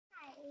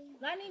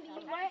แล้วนี่ดี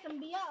ไว้ส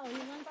ำเดียว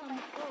นี่มันส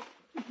ำกุก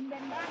เป็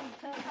นบ้าน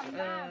เธอทำ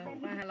บ้านเป็น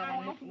บ้านเรา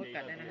มุก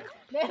กัดได้นะ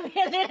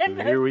And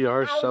here we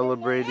are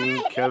celebrating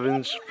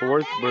Kevin's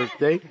 4th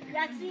birthday.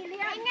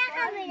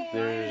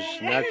 There's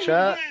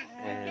Nacha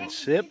and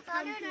Sip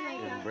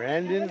and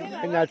Brandon.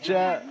 Hey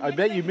Nacha, I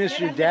bet you miss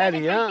your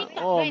daddy, huh?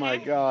 Oh my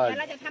God.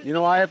 You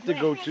know I have to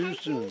go too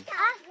soon.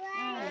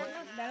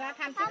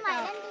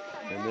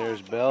 And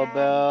there's Bell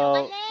Bell.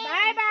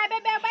 Bye bye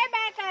bye bye bye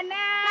bye กันน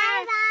ะ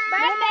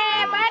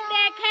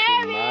birthday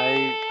Kevin.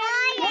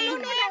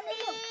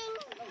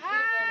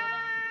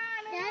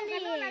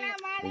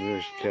 And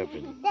there's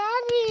Kevin.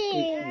 Daddy.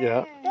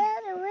 Yeah.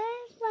 Daddy,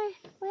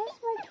 where's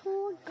my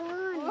toy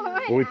gone?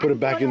 Well, we put it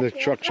back in the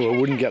truck so it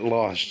wouldn't get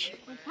lost.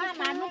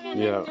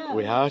 Yeah,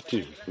 we have to.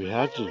 We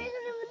have to. We're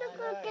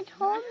gonna get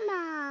home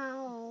now.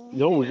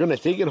 No, we're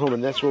gonna take it home,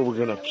 and that's where we're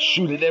gonna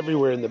shoot it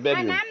everywhere in the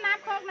bedroom.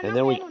 And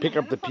then we pick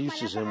up the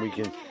pieces and we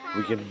can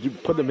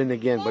put them in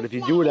again. But if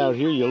you do it out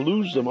here, you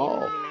lose them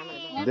all.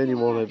 And then you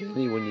won't have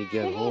any when you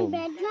get home.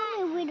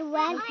 Bedroom with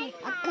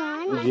a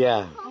gun.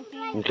 Yeah.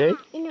 Okay.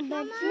 In the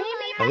bedroom.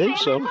 I think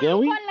so. Can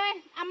we?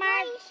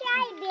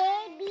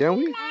 Can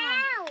we?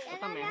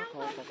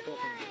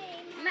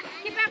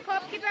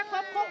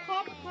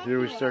 Here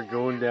we start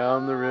going down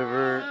the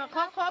river.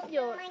 ครบอ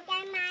ยู่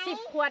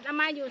10 ขวดเอา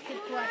มาอยู่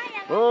10 ขวด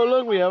Oh,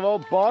 look, we have all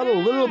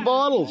little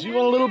bottles. You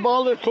want a little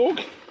bottle of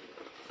Coke?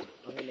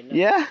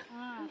 Yeah?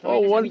 Oh,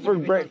 one for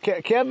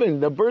Kevin,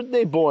 the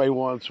birthday boy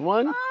wants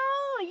one.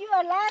 Oh, you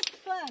are last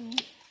one.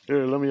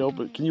 Here, let me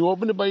open. Can you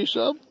open it by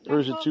yourself? Or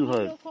is it too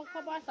hard?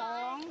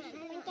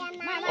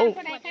 Oh,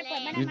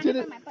 you did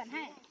it.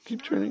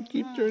 Keep turning,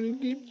 keep turning,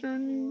 keep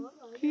turning,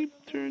 keep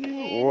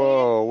turning.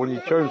 Whoa, when you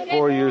turn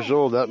 4 years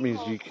old, that means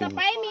you can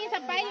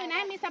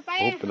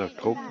open a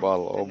Coke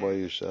bottle all by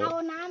yourself.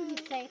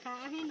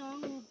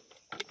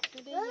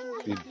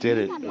 You did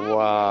it.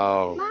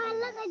 Wow. Mom,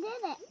 look, I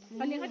did it.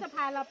 วันนี้เขาจะพ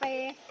าเราไป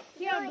เ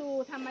ที่ยวดู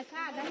ธรรมช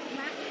าตินะ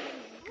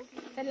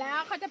เสร็จแล้ว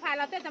เขาจะพาเ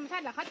ราเที่ยวธรรมชา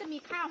ติแล้วเขาจะมี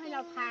ข้าวให้เร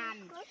าทาน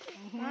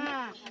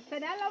เสร็จ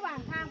แล้วระหว่าง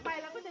ทางไป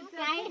เราก็จะเจ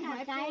อหอ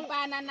ยปูปล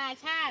านานา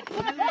ชาติ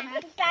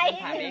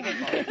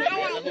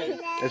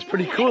That's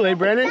pretty cool, eh,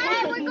 Brandon?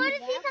 We're going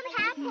to see some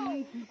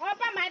apples. อ๋อ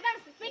ป้าหมายต้อง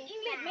speak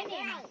English ไหมเ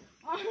นี่ย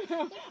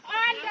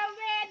On the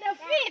way the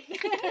fit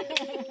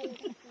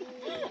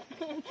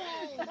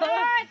โอ้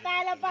ยตาย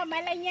แล้วป้าหมา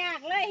ยละยาก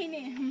เลยที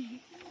นี่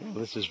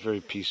This is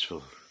very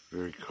peaceful,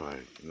 very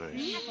quiet,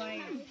 nice.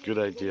 Good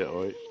idea,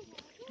 Oi.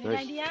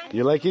 Nice.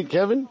 You like it,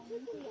 Kevin?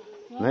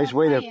 Nice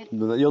way to.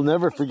 You'll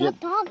never forget.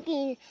 Stop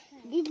talking.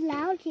 It's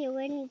loud here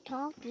when you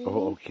talk.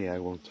 Oh, okay. I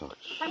won't talk.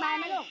 สบายไ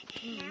หมลูก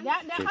เดี๋ยว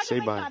เขาจะ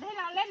ไปจอดให้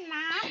เราเล่น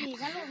น้ำอีก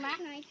นะลูกนะ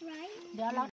เดี๋ยวเรา